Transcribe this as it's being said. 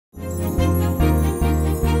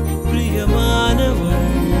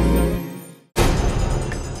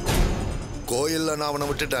கோயில்ல நான் அவனை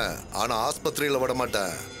விட்டுட்டேன், ஆனா ஆஸ்பத்திரியில விட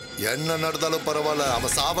மாட்டேன். என்ன நடந்தாலும் பரவாயில்ல,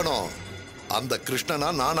 அவன் சாவணும். அந்த கிருஷ்ணனா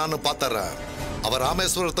நானான்னு பாத்துறேன். அவன்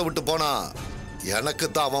ராமேஸ்வரத்தை விட்டு போனா எனக்கு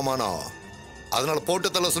தான் அவமானம். அதனால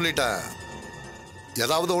போட்டு தள்ள சொல்லிட்டேன்.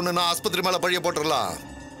 ஏதாவது ஒண்ணு நான் ஆஸ்பத்திரி மேல பழிய போட்டுடலாம்.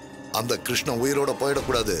 அந்த கிருஷ்ணன் உயிரோட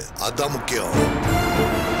போயிடக்கூடாது, அதுதான் முக்கியம்.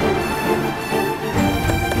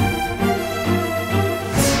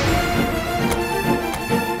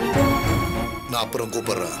 நான் அப்புறம்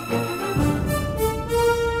கூப்பிடுறேன்.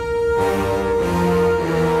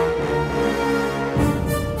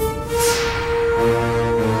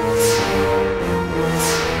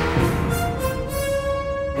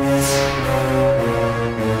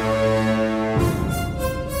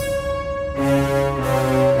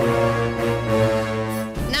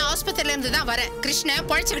 கிருஷ்ணன்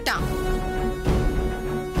பொழைச்சுக்கிட்டான்.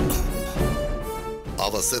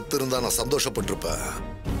 அவ செத்து இருந்தா நான் சந்தோஷப்பட்டிருப்பேன்.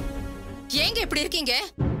 ஏங்க இப்படி இருக்கீங்க?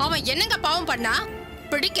 அவன் என்னங்க பாவம் பண்ணா?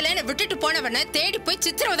 பிடிக்கலன்னு விட்டுட்டு போனவன தேடி போய்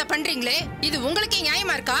சித்திரவதை பண்றீங்களே, இது உங்களுக்கே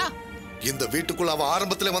நியாயமா இருக்கா? இந்த வீட்டுக்குள்ள அவ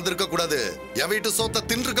ஆரம்பத்துல வந்திருக்க கூடாது. என் வீட்டு சோத்த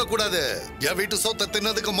தின்றுக்க கூடாது. என் வீட்டு சோத்த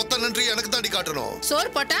தின்னதுக்கு மொத்த நன்றி எனக்கு தாண்டி காட்டணும். சோறு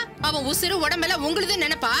போட்டா அவன் உசுறு உடம்பெல்லாம் உங்களுது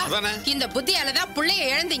நினைப்பா? இந்த புத்தியாலதான் புள்ளைய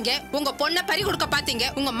இழந்தீங்க, உங்க பொண்ண பறி கொடுக்க பாத்தீங்க,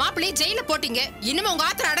 உங்க மாப்பிள்ளைய ஜெயில போட்டீங்க. இனிமே உங்க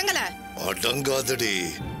ஆத்திரம் அடங்கல? அடங்காதடி.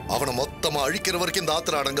 அவனை மொத்தமா அழிக்கிற வரைக்கும் இந்த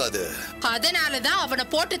ஆத்திரம் அடங்காது. அதனாலதான் அவனை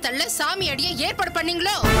போட்டு தள்ள சாமி அடிய ஏற்பாடு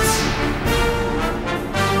பண்ணீங்களோ?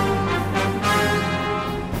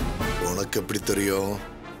 உனக்கு எப்படி தெரியும்?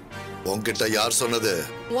 உன்கிட்ட யார் சொன்னது?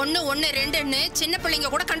 1 1 2ன்னு சின்ன பிள்ளைங்க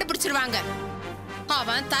கூட கண்டுபிடிச்சிருவாங்க.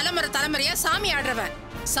 அவன் தலைமுறையா சாமி ஆடுறவன்.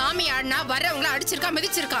 சாமி ஆடினா வர்றவங்கள அடிச்சிருக்கா,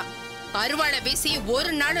 மிதிச்சிருக்கா. அருவாளை வீசி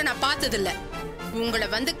ஒரு நாள் நான் பார்த்தது இல்ல. உங்களை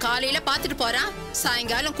வந்து காலையில பாத்துட்டு போறான்,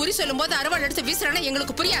 சாயங்காலம் குறி சொல்லும் போது அருவாள் எடுத்து வீசுறானா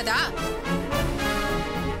எங்களுக்கு புரியாதா?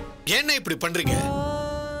 என்ன இப்படி பண்றீங்க?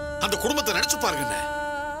 அந்த குடும்பத்தை நினைச்சு பாருங்க.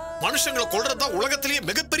 மனுஷங்களை கொல்றதுதான் உலகத்திலேயே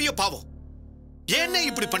மிகப்பெரிய பாவம். என்ன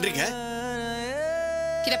இப்படி பண்றீங்க?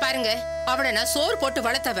 இத பாருங்க, அவனை நான் சோறு போட்டு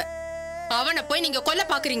வளர்த்தவ. அவனை போய் நீங்க கொல்ல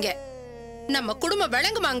பாக்குறீங்க. நம்ம குடும்பம்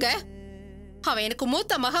விளங்குமாங்க? அவன் எனக்கு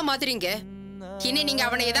மூத்த மகா மாதிரிங்க. இனி நீங்க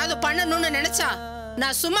அவனை ஏதாவது பண்ணணும்னு நினைச்சா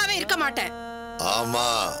நான் சும்மாவே இருக்க மாட்டேன். ஆமா,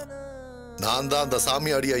 நான் தான் அந்த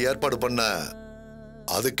சாமி அடிய ஏற்பாடு பண்ண.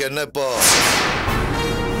 அதுக்கு என்ன இப்போ?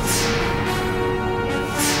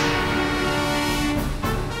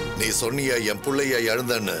 நீ சொன்னிய என் பிள்ளைய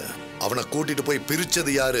இழந்தன்னு. அவனை கூட்டிட்டு போய்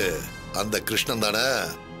பிரிச்சது யாரு? அந்த கிருஷ்ணன் தானே.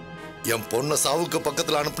 என் பொண்ண சாவுக்கு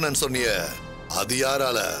பக்கத்துல அனுப்புனேன்னு சொன்னிய, அது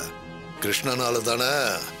யாரால? கிருஷ்ணனால தானே.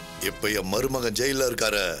 இப்ப என் மருமகன் ஜெயில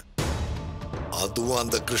இருக்காரு, அதுவும்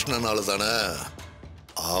அந்த கிருஷ்ணனால தானே.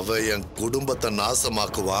 அவ என் குடும்பத்தை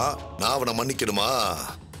நாசமாக்குவான், நான் அவனை மன்னிக்கணுமா?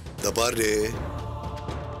 இந்த பாரு,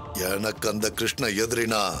 எனக்கு அந்த கிருஷ்ண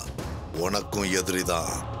எதிரினா உனக்கும்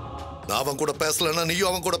எதிரிதான். நான் அவன் கூட பேசலன்னா நீயும்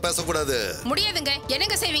அவன் கூட பேசக்கூடாது. முடியாதுங்க.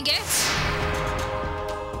 என்னங்க செய்வீங்க?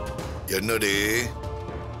 என்னடி,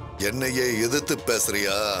 என்னையே எதிர்த்து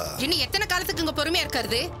பேசுறியா? இனி எத்தனை காலத்துக்கு இங்க பொறுமையா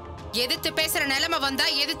இருக்கிறது? எதிர்த்து பேசுற நிலைமை வந்தா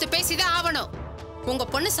எதிர்த்து பேசிதான் ஆவணும். உங்க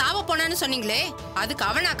பொண்ணு சாவ போனான்னு சொன்னீங்களே, அதுக்கு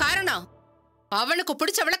அவனா காரணம்? அவனுக்கு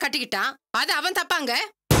பிடிச்சவள கட்டிக்கிட்டான், அது அவன் தப்பாங்க?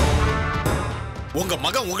 உங்க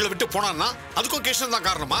மகன் உங்களை விட்டு போனான்னா அதுக்கும் கிருஷ்ணன் தான்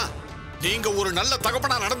காரணமா? நீங்க ஒரு நல்ல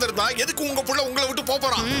தகப்பனா நடந்திருந்தா எதுக்கு உங்க புள்ள உங்களை விட்டு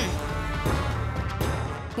போறான்?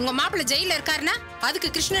 உங்க மாப்பிள்ள ஜெயில இருக்காருன்னா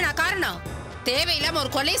அதுக்கு கிருஷ்ணனா காரணம்? தேவையில்லாம ஒரு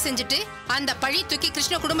கொலையை செஞ்சுட்டு அந்த பழி தூக்கி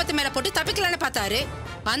கிருஷ்ண குடும்பத்து மேல போட்டு தப்பிக்கலான்னு பார்த்தாரு.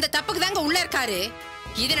 அந்த தப்புக்கு தாங்க உள்ள இருக்காரு.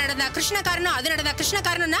 இது நடந்தா கிருஷ்ண காரணம், அது நடந்தா கிருஷ்ண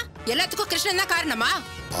காரணம்னா எல்லாத்துக்கும் கிருஷ்ணன் தான் காரணமா?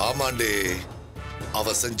 ஆமாண்டி,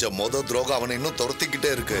 அவ செஞ்ச மொத துரோகம் அவனை இன்னும்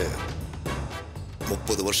துரத்திக்கிட்டே இருக்கு.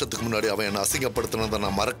 30 வருஷத்துக்கு முன்னாடி அவன் என்ன அசிங்கப்படுத்தினதை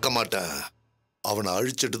நான் மறக்க மாட்டேன். அவனை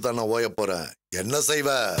அழிச்சிட்டு தான் நான் ஓய போறேன். என்ன செய்வ?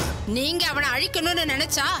 நீங்க அவனை அழிக்கணும்னு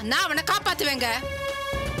நினைச்சா நான் அவனை காப்பாத்துவேங்க.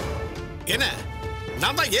 என்ன?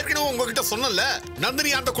 நான் தான் ஏற்கனவே உங்ககிட்ட சொன்னல,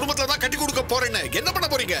 நந்தினி அந்த குடும்பத்துல தான் கட்டி கொடுக்க போறேன்னு. என்ன பண்ண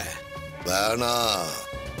போறீங்க? வேணா,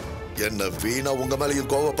 என்ன வீணா உங்க மேலயும்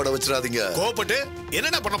கோவப்பட வச்சிடாதீங்க. கோவப்பட்டு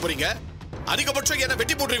என்னென்ன பண்ண போறீங்க? அதிகபட்சம் என்ன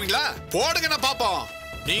வெட்டி போட்டுருவீங்களா? போடுங்க, நான் பாப்போம்.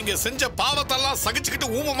 நீங்க செஞ்ச பாவத்தெல்லாம் சகிச்சுக்கிட்டு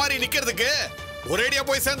ஊம மாதிரி நிக்கிறதுக்கு ஒரேடியா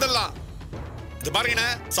போய் சேர்ந்துடலாம். இது பாருங்க,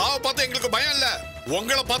 சாவ பார்த்து எங்களுக்கு பயம் இல்ல,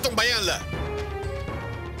 உங்களை பார்த்தும் பயம் இல்ல.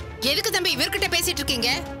 எதுக்கு தம்பி இவர்கிட்ட பேசிட்டு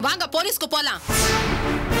இருக்கீங்க? வாங்க போலீஸ்க்கு போலாம்.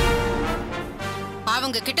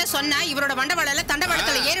 அவங்க கிட்ட சொன்னா இவரோட வண்டவாளல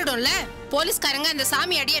தண்டவாளத்துல ஏறிடும்ல. போலீஸ்காரங்க அந்த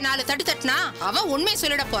சாமி அடிய 4 தட்டு தட்டினா அவன் உண்மை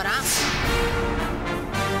சொல்லிட போறான்.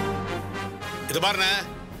 இது பாருங்க,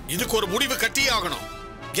 இதுக்கு ஒரு முடிவு கட்டியே ஆகணும்.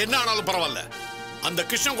 என்ன ஆனாலும் பரவாயில்ல, அந்த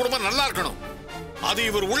கிருஷ்ணன் குடும்பம் நல்லா இருக்கணும். அது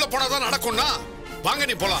இவர் உள்ள போனாதான் நடக்கும்னா வாங்க,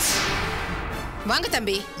 நீ போலாம். வாங்க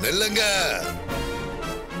தம்பி. நெல்லுங்க,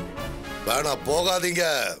 வேணா போகாதீங்க.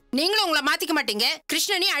 நீங்களும் உங்களை மாத்திக்க மாட்டீங்க,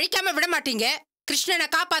 கிருஷ்ணனையும் அழிக்காம விட மாட்டீங்க. கிருஷ்ணனை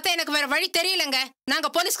காப்பாத்த எனக்கு வேற வழி தெரியலங்க. நாங்க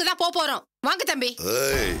போலீஸ்க்கு தான் போறோம். வாங்க தம்பி.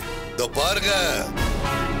 ஏய், இதோ பாருங்க.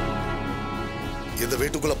 இந்த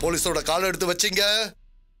வீட்டுக்குள்ள போலீஸோட கால் எடுத்து வச்சீங்க,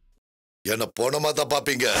 என்ன போனமா தான்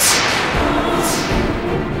பாப்பீங்க.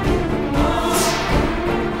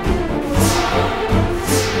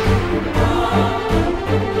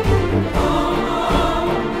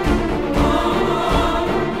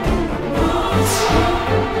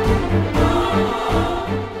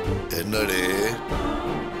 என்னடி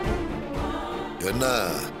என்ன?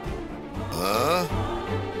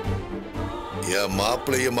 என்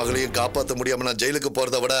மாப்பிள்ளையும் மகளையும் காப்பாற்ற முடியாம நான் ஜெயிலுக்கு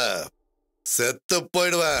போறதை விட செத்து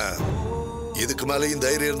போயிடுவேன். இதுக்கு மேலேயும்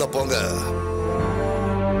தைரியம் இருந்தா போங்க.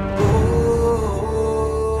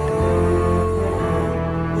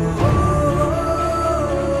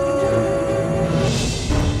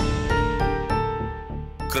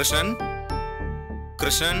 Krishnan,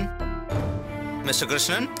 Krishnan, mister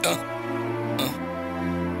Krishnan,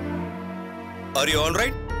 are you all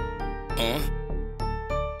right?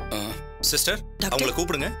 Sister, அவங்களை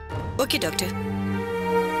கூப்பிடுங்க. Okay doctor.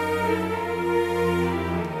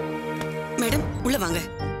 மேடம் உள்ள வாங்க.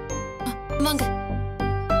 வாங்க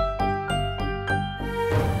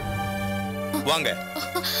வாங்க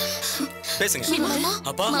பேசுங்க.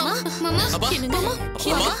 அப்பா அப்பா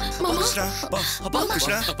அப்பா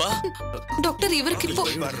கிருஷ்ணா, அப்பா. டாக்டர் இவருக்கு இப்போ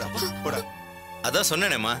அதான்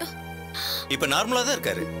சொன்னேனேம்மா, இப்ப நார்மலா தான்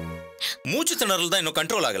இருக்காரு. மூச்சு திணறல் தான் இன்னும்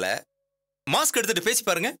கண்ட்ரோல் ஆகல. மாஸ்க் எடுத்துட்டு பேசி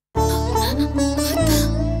பாருங்க.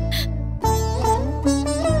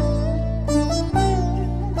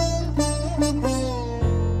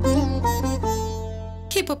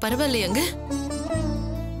 இப்ப பரவாயில்லையாங்க?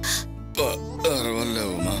 பரவாயில்ல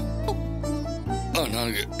உமா.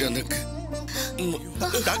 ஆனால் எனக்கு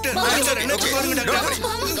டாக்டர்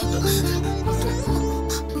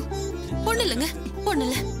ஒண்ணு இல்லைங்க, ஒண்ணு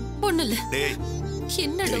இல்ல, ஒண்ணு இல்ல.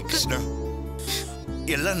 என்ன டாக்டர்? கிருஷ்ணா,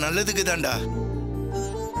 எல்லாம் நல்லதுக்கு தான்டா.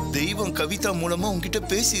 தெய்வம் கவிதா மூலமா உன்கிட்ட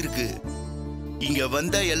பேசி இருக்கு. இங்க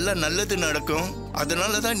வந்தா எல்லாம் நல்லது நடக்கும்,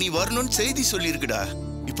 அதனாலதான் நீ வரணும்னு செய்தி சொல்லிருக்குடா.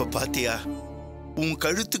 இப்ப பாத்தியா, உன்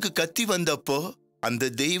கழுத்துக்கு கத்தி வந்தப்போ அந்த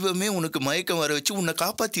தெய்வமே உனக்கு மயக்கம் வர வச்சு உன்னை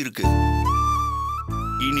காப்பாத்தி இருக்கு.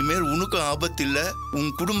 இனிமேல் உனக்கும் ஆபத்து இல்ல, உன்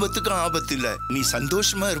குடும்பத்துக்கும் ஆபத்து இல்ல. நீ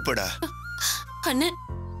சந்தோஷமா இருப்படா. அண்ணன்,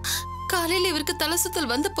 காலையில இவருக்கு தலை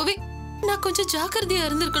சுத்தல் வந்தப்பவே நான் கொஞ்சம் ஜாக்கிரதையா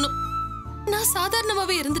இருந்திருக்கணும். நான்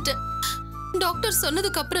சாதாரணமாவே இருந்துட்டேன். டாக்டர்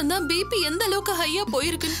சொன்னதுக்கு அப்புறம் தான் பிபி எந்த அளவுக்கு ஹையா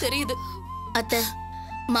போயிருக்குன்னு தெரியுது. அத்தை,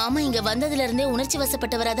 மாமா இங்க வந்ததுல இருந்தே உணர்ச்சி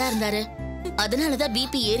வசப்பட்டவரா தான் இருந்தாரு. அதனாலதான்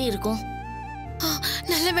பிபி ஏறி இருக்கும்.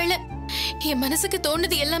 நல்ல வேளை என் மனசுக்கு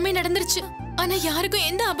தோணுது எல்லாமே நடந்துருச்சு. ஆனா யாருக்கும்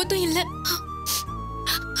எந்த ஆபத்தும் இல்ல.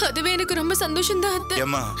 அதுவே எனக்கு ரொம்ப சந்தோஷம் தான் அத்தை.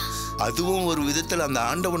 ஏமா, அதுவும் ஒரு விதத்துல அந்த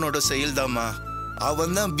ஆண்டவனோட செயல்தாமா.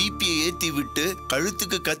 அவன் தான் பிபியை ஏத்தி விட்டு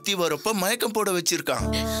கழுத்துக்கு கத்தி வரப்ப மயக்கம் போட வச்சிருக்கான்.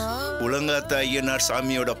 உலங்காத்த ஐயனார்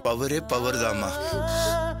சாமியோட பவரே பவர் தாமா.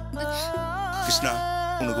 கிருஷ்ணா,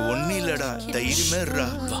 உனக்கு ஒண்ணு இல்லடா, தைரியமே இருடா.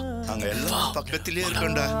 அங்க எல்லாம் பக்கத்திலே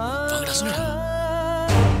இருக்கண்டா.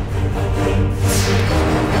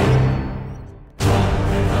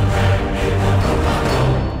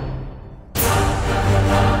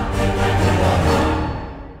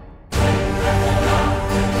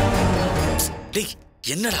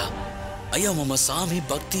 என்னடா ஐயா மாமா சாமி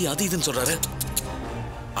பக்தி அது இதுன்னு சொல்றாரு?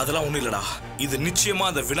 அதெல்லாம் ஒண்ணும் இல்லடா. இது நிச்சயமா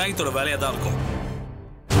அந்த விநாயகத்தோட வேலையா தான் இருக்கும்.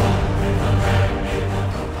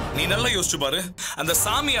 நீ நல்லா யோசிச்சு பாரு. அந்த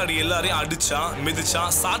சாமியாடி எல்லாரையும் அடிச்சான்,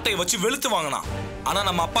 மிதிச்சான், சாட்டையை வச்சு வெளுத்து வாங்கினான். ஆனா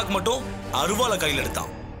நம்ம அப்பாக்கு மட்டும் அருவாளை கையில்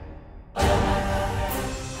எடுத்தான்.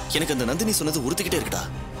 எனக்கு அந்த நந்தினி சொன்னது உறுத்திக்கிட்டே இருக்குடா.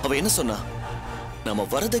 அவ என்ன சொன்னா? நம்ம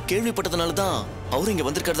வரத கேள்விப்பட்டதுனாலதான் அவரு இங்க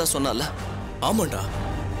வந்திருக்கிறதா சொன்னால. ஆமாண்டா,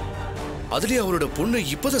 அதுலயே அவரோட பொண்ணு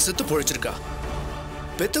இப்பதான் செத்து பொழைச்சிருக்கா.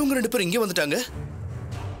 பெத்தவங்க 2 பேரும் இங்க வந்துட்டாங்க.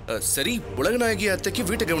 சரி, உலகநாயகி அத்தைக்கு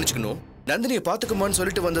வீட்டை கவனிச்சுக்கணும், நந்தினியை பாத்துக்குமான்னு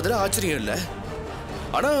சொல்லிட்டு வந்ததுல ஆச்சரியம் இல்ல.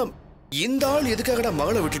 ஆனா இந்த ஆள் எதுக்காகடா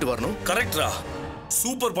மகளை விட்டுட்டு வரணும்? கரெக்டா,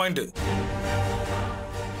 சூப்பர் பாயிண்ட்.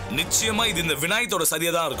 நிச்சயமா இது இந்த விநாயகத்தோட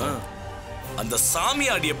சரியா தான் இருக்கும். அந்த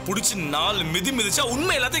சாமியாடிய புடிச்சு 4 மிதி மிதிச்சா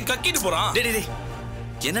உண்மை எல்லாத்தையும் கக்கிட்டு போறான். டேய்,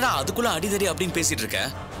 என்னடா அதுக்குள்ள அடிதடி அப்படின்னு பேசிட்டு இருக்க?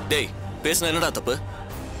 டேய், பேசினா என்னடா தப்பு?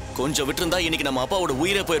 கொஞ்சம் விட்டுருந்தா இன்னைக்கு நம்ம அப்பாவோட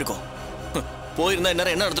உயிரே போயிருக்கும். போயிருந்தா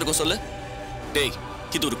என்ன நடந்திருக்கும் சொல்லு? டேய்,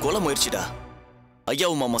 இது ஒரு கொலை முயற்சிடா.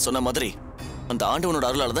 ஐயாவும் மாமா சொன்ன மாதிரி அந்த ஆண்டவனோட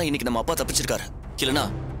அருளால தான் இன்னைக்கு நம்ம அப்பா தப்பிச்சிருக்காரு. இல்லனா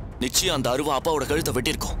நிச்சயம் அந்த அருவா அப்பாவோட கழுத்தை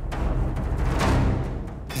வெட்டியிருக்கும்.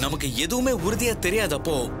 நமக்கு எதுவுமே உறுதியா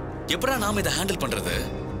தெரியாதப்போ எப்படா நாம இதை ஹேண்டில் பண்றது?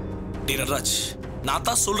 நடராஜ், நான்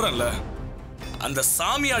தான் சொல்றேன்ல, அந்த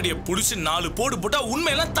சாமியாடிய புடிச்சு 4 போடு போட்டா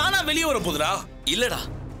உண்மையெல்லாம் தானா வெளியே வர போகுதுடா. இல்லடா,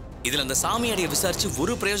 இதுல அந்த சாமியாடிய விசாரிச்சு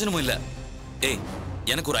ஒரு பிரயோஜனமும் இல்ல. டேய்,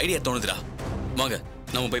 எனக்கு ஒரு ஐடியா தோணுதுடா. வாங்க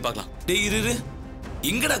நம்ம போய் பார்க்கலாம். டேய் இரு,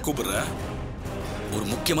 எங்கடா கூப்பிடுற? ஒரு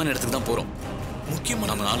முக்கியமான இடத்துக்கு தான் போறோம். முக்கியமா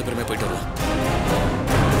நம்ம 4 பேருமே போயிட்டு வரலாம்.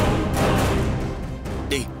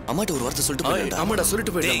 டேய் அம்மாட்ட ஒரு வார்த்தை சொல்லிட்டு போயிடா. ஆமாடா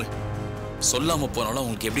சொல்லிட்டு போயிடலாமே. சொல்லாம போனாலும்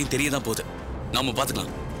உங்களுக்கு எப்படின்னு தெரியதான் போகுது. நாம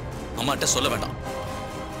பாத்துக்கலாம். அம்மாட்ட சொல்ல வேண்டாம்.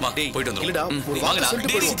 வா போயிட்டு வந்துரும். இல்லடா ஒரு வார்த்தை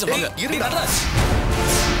சொல்லிட்டு போயிடுவோம். வாங்க. இருடா.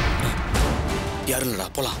 யாரும் இல்லடா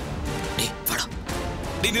போலாம். டேய் வாடா.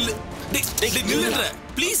 டேய் நில்லு. டேய் நில்லுடா.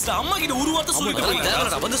 ப்ளீஸ் அம்மா கிட்ட ஒரு வார்த்தை சொல்லிட்டு போய்.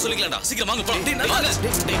 தேவலடா வந்து சொல்லிக்கலாம்டா. சீக்கிரம் வாங்க போலாம். டேய் நல்லா.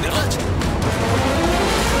 டேய் நிர்ராஜ்.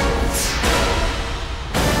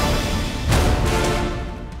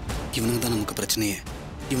 இவனுங்க தான் நமக்கு பிரச்சனையே.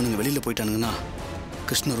 இவனுங்க வெளியில போயிட்டானுங்கன்னா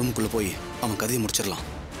கிருஷ்ண ரூமுக்குள்ள போய் அவன் கதையை முடிச்சிடலாம்.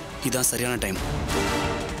 இதான் சரியான டைம்.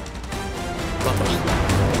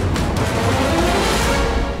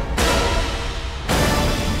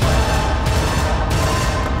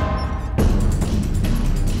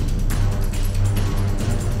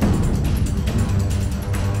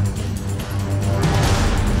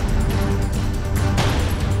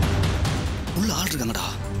 உள்ள ஆள் இருக்காங்கடா.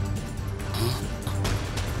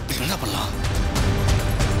 என்ன பண்ணலாம்?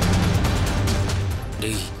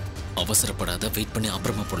 டேய் அவசரப்படாத, வெயிட் பண்ணி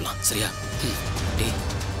அப்புறமா போடலாம். சரியா? டேய்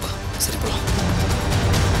வா சரி போலாம்.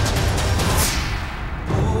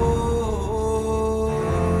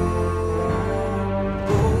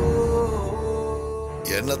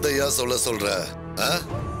 என்னத்தையா சொல்ற?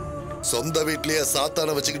 சொந்த வீட்லயே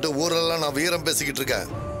சாத்தான வச்சுக்கிட்டு ஊரெல்லாம் நான் வீரம் பேசிக்கிட்டு இருக்கேன்.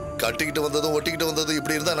 கட்டிக்கிட்டு வந்ததும் ஒட்டிக்கிட்டு வந்ததும்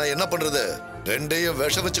இப்படி இருந்தா நான் என்ன பண்றது? ரெண்டையும்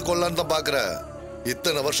விஷம் வச்சு கொள்ளான்னு தான் பாக்குறேன்.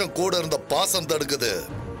 இத்தனை வருஷம் கூட இருந்த பாசம் தடுக்குது.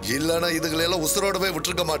 இல்லன்னா இதுகளெல்லாம் உசுரோடவே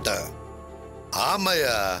விட்டுருக்க மாட்டேன்.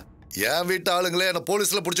 ஆமாயா, என் வீட்டு ஆளுங்களே என்ன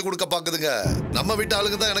போலீஸ்ல புடிச்சு கொடுக்க பாக்குதுங்க. நம்ம வீட்டு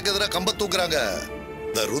ஆளுங்க தான் எனக்கு எதிராக கம்ப தூக்குறாங்க.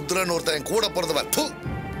 இந்த ருத்ரன் ஒருத்தன் கூட பிறந்தவன்.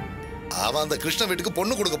 அவன் அந்த கிருஷ்ண வீட்டுக்கு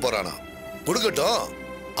பொண்ணு கொடுக்க போறானா? கொடுக்கட்டும்.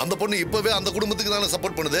 அந்த பொண்ணு இப்பவே அந்த குடும்பத்துக்கு தானே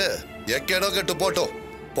சப்போர்ட் பண்ணுது. எக்கேடோ கெட்டு போட்டோம்.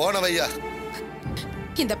 போனவையா.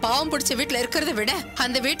 இந்த பாவம் பிடிச்ச வீட்டுல இருக்கிறத விட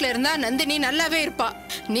அந்த வீட்டுல இருந்தா நந்தினி நல்லாவே இருப்பா.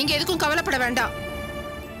 நீங்க எதுக்கும் கவலைப்பட வேண்டாம்.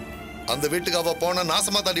 அந்த வீட்டுக்கு அவ போனா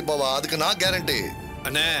நாசமா தாண்டி போவா. அதுக்கு நான் கேரண்டி.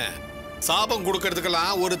 அண்ணே, சாபம்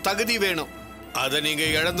கொடுக்கறதுக்கெல்லாம் ஒரு தகுதி வேணும். அதை நீங்க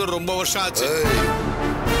இழந்து ரொம்ப வருஷம் ஆச்சு.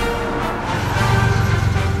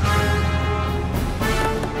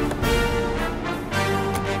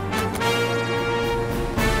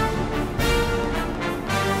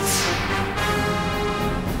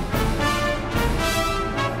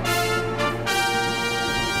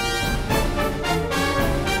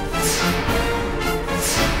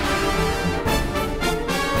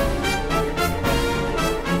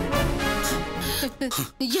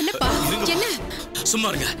 என்னப்பா என்ன? சும்மா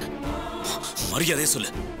இருங்க. மரியாதையே சொல்லு.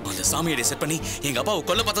 அந்த சாமியடைய செட் பண்ணி எங்க அப்பாவை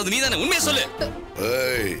கொல்ல பார்த்தது நீதானே? உண்மையை சொல்லு.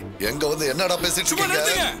 ஏய், எங்க வந்து என்னடா பேசிட்டு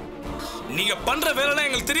இருக்கீங்க? நீங்க பண்ற வேலைலாம்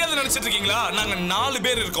எங்களுக்கு தெரியாது நினைச்சிட்டு இருக்கீங்களா? நாங்க 4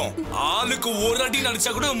 பேர் இருக்கோம். ஆளுக்கு ஒரு அடி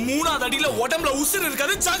நினைச்சா கூட 3ஆவது அடியில உடம்புல உசுர்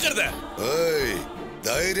இருக்காது. ஜாக்கிரதை. ஏய்,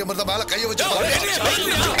 தைரியம் இருந்தா மேல கைய வச்சு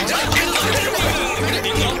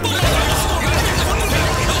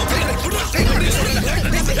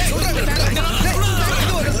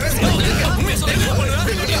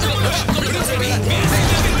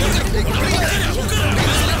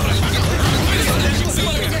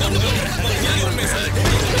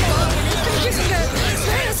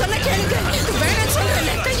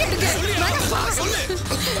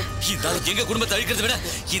எங்க குடும்பத்தை அழிக்கிறத விட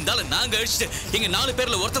இந்த நாங்க அழிச்சிட்டு எங்க 4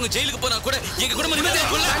 பேர்ல ஒருத்தவங்க ஜெயிலுக்கு போனா கூட எங்க குடும்பம்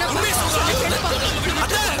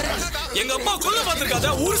எங்க அப்பா கொல்ல பார்த்திருக்காத.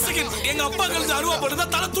 ஒரு செகண்ட் எங்க அப்பா கழுத்து அருவா போட்டுதா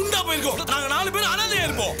தலை துண்டா போயிருக்கும். நாங்க 4 பேர் அனாதையா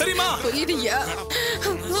இருப்போம். தெரியுமா? புரியுதியா?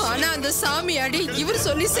 ஆனா அந்த சாமி அடி இவர்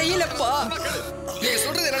சொல்லி செய்யலப்பா. நீங்க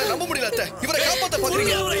சொல்றது என்னால நம்ப முடியல அத்தை. இவரை காப்பாத்த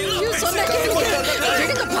பாக்குறீங்க. சொன்ன கேளுங்க.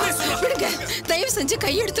 விடுங்கப்பா, விடுங்க. தயவு செஞ்சு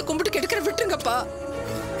கையெடுத்து கும்பிட்டு கெடுக்கிற விட்டுருங்கப்பா.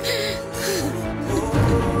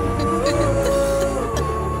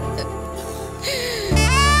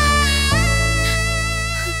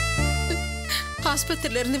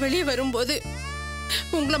 ஆஸ்பத்திரியில இருந்து வெளியே வரும்போது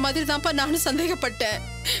உங்களை மாதிரி தான்ப்பா நானும் சந்தேகப்பட்டேன்.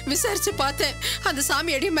 விசாரிச்சு பார்த்தேன். அந்த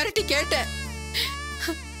சாமி அடி மிரட்டி கேட்டேன்.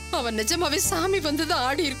 அவன் நிஜமாவே சாமி வந்துதான்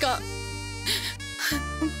ஆடி இருக்கான்.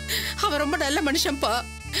 அவன் ரொம்ப நல்ல மனுஷன்ப்பா.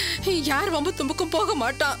 யார் வம்பு தும்புக்கும் போக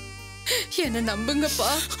மாட்டான். என்ன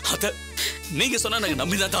நம்புங்கப்பா. அத நீங்க சொன்னா நாங்க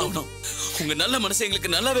நம்பிதான் ஆகணும். உங்க நல்ல மனசு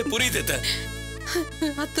எங்களுக்கு நல்லாவே புரியுது.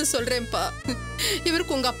 அத்தை சொல்றேன்ப்பா.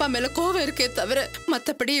 இவருக்கு உங்க அப்பா மேல கோவம் இருக்கே தவிர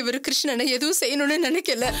மத்தபடி இவரு கிருஷ்ணனை எதுவும் செய்யணும்னு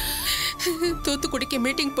நினைக்கல. தூத்துக்குடிக்கு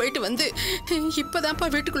மீட்டிங் போயிட்டு வந்து இப்பதான்ப்பா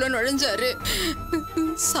வீட்டுக்குள்ள நுழைஞ்சாரு.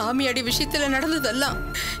 சாமி அடி விஷயத்துல நடந்ததெல்லாம்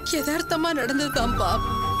யதார்த்தமா நடந்ததுதான்ப்பா.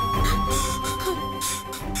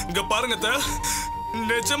 இங்க பாருங்க,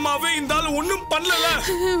 நிஜமாவே இந்த ஆள் ஒண்ணும் பண்ணல.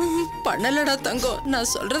 பண்ணலடா தங்கம்,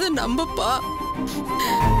 நான் சொல்றத நம்பப்பா.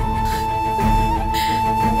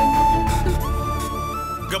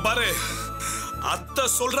 இங்க பாரு, அத்தை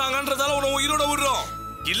சொல்றாங்கன்றதால உன உயிரோட விடுறோம்.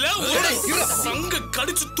 இல்ல உன்னை சங்க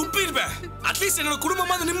கடிச்சு துப்பிடுவேன். அட்லீஸ்ட் என்னோட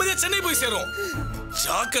குடும்பமா நிம்மதியா சென்னை போய் சேரும்.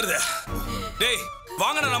 ஜாக்கிரதை. டேய்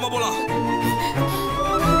வாங்கடா நம்ம போலாம்.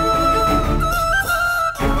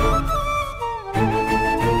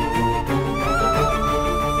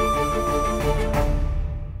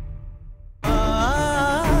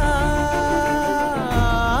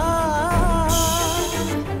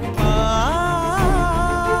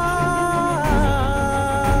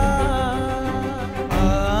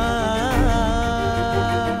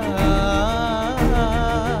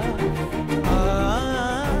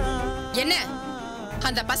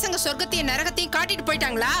 அந்த பசங்க சொர்க்கத்தையும் நரகத்தையும் காட்டிட்டு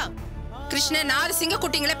போயிட்டாங்களா? கிருஷ்ணன் 4 சிங்க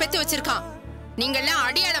குட்டிங்களை பெத்து வச்சிருக்கான். நீங்க எல்லாம்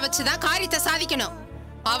அடியாள வச்சுதான் காரியத்தை சாதிக்கணும்.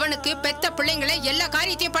 அவனுக்கு பெத்த பிள்ளைங்களை எல்லா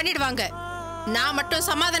காரியத்தையும் பண்ணிடுவாங்க. நான் மட்டும்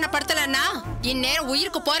சமாதானப்படுத்தலன்னா இந்நேரம்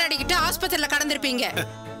உயிருக்கு போராடிக்கிட்டு ஆஸ்பத்திரியில கடந்திருப்பீங்க.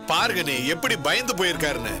 பாருங்க நீ எப்படி பயந்து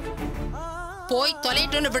போயிருக்காருன்னு. போய்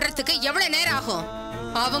தொலைட்டுன்னு விடுறதுக்கு எவ்வளவு நேரம் ஆகும்?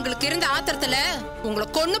 அவங்களுக்கு இருந்த ஆத்திரத்துல உங்களை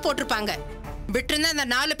கொன்னு போட்டிருப்பாங்க. விட்டுருந்தா அந்த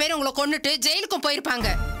 4 பேர் உங்களை கொன்னுட்டு ஜெயிலுக்கும் போயிருப்பாங்க.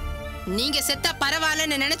 நீங்க செத்தா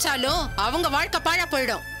பரவாயில்லன்னு நினைச்சாலும் அவங்க வாழ்க்கை பாழா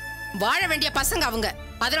போயிடும். வாழ வேண்டிய பசங்க அவங்க.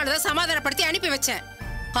 அதனாலதான் சமாதானப்படுத்தி அனுப்பி வச்சேன்.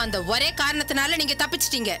 அந்த ஒரே காரணத்தினால நீங்க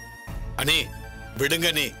தப்பிச்சிட்டீங்க. அண்ணி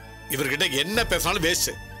விடுங்க நீ. இவர்கிட்ட என்ன பேசினாலும்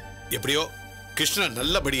வேஸ்ட். எப்படியோ கிருஷ்ணன்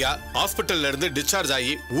நல்லபடியா ஹாஸ்பிட்டல்ல இருந்து டிஸ்சார்ஜ்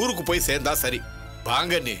ஆகி ஊருக்கு போய் சேர்ந்தா சரி.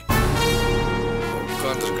 வாங்க நீ.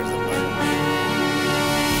 உட்கார்ந்துருக்க.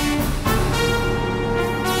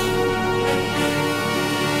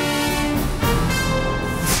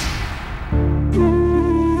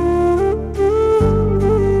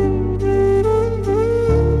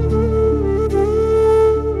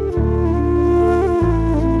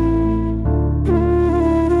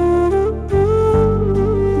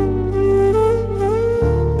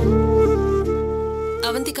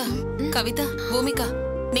 அவந்திகா, கவிதா, பூமிகா,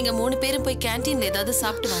 நீங்க 3 பேரும் போய் கேண்டீன்ல ஏதாவது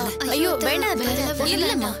சாப்பிட்டு வாங்க. ஐயோ வேண்டாம்.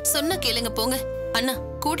 இல்லம்மா, சொன்னா கேளுங்க போங்க. அண்ணா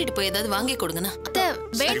கூட்டிட்டு போய் ஏதாவது வாங்கி கொடுங்கண்ணா. அத்தை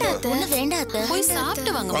வேண்டாம் அத்தை. ஒண்ணு வேண்டாம் அத்தை. போய்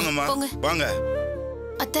சாப்பிட்டு வாங்க. போங்க. வாங்க.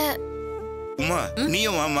 அத்தை உமா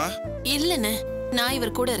நீயும் வாமா. இல்லண்ணே, நான்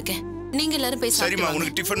இவர் கூட இருக்கேன். நீங்க எல்லாரும் போய் சாப்பிட்டு சரிம்மா,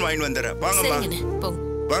 உனக்கு டிஃபன் வாங்கிட்டு வந்துறேன். வாங்கம்மா. சரிங்கண்ணே, போங்க.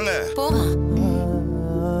 வாங்க. போமா.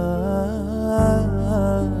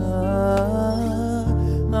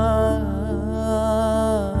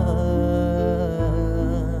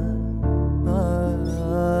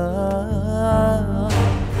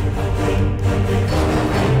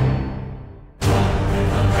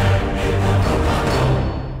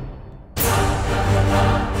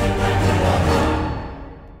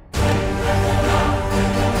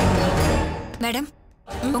 மேடம்,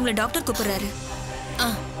 உங்களை டாக்டர் கூப்பிடுறாரு.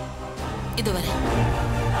 இது வர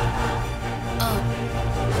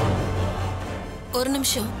ஒரு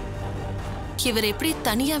நிமிஷம். இவர் எப்படி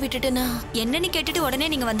தனியா விட்டுட்டுனா என்னன்னு கேட்டுட்டு உடனே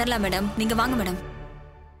நீங்க வந்துடலாம் மேடம். நீங்க வாங்க மேடம்.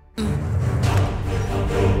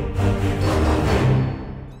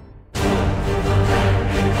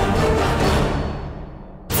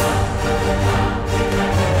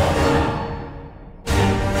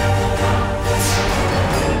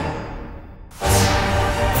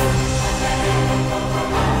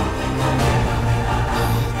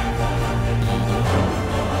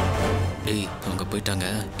 போயிட்டாங்க.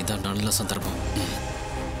 இதான் நல்ல சந்தர்ப்பம்.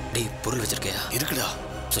 டேய் பொருள் வச்சிருக்கையா? இருக்குடா.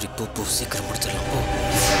 சரி போ போ, சீக்கிரம் முடிச்சிடலாம் போ.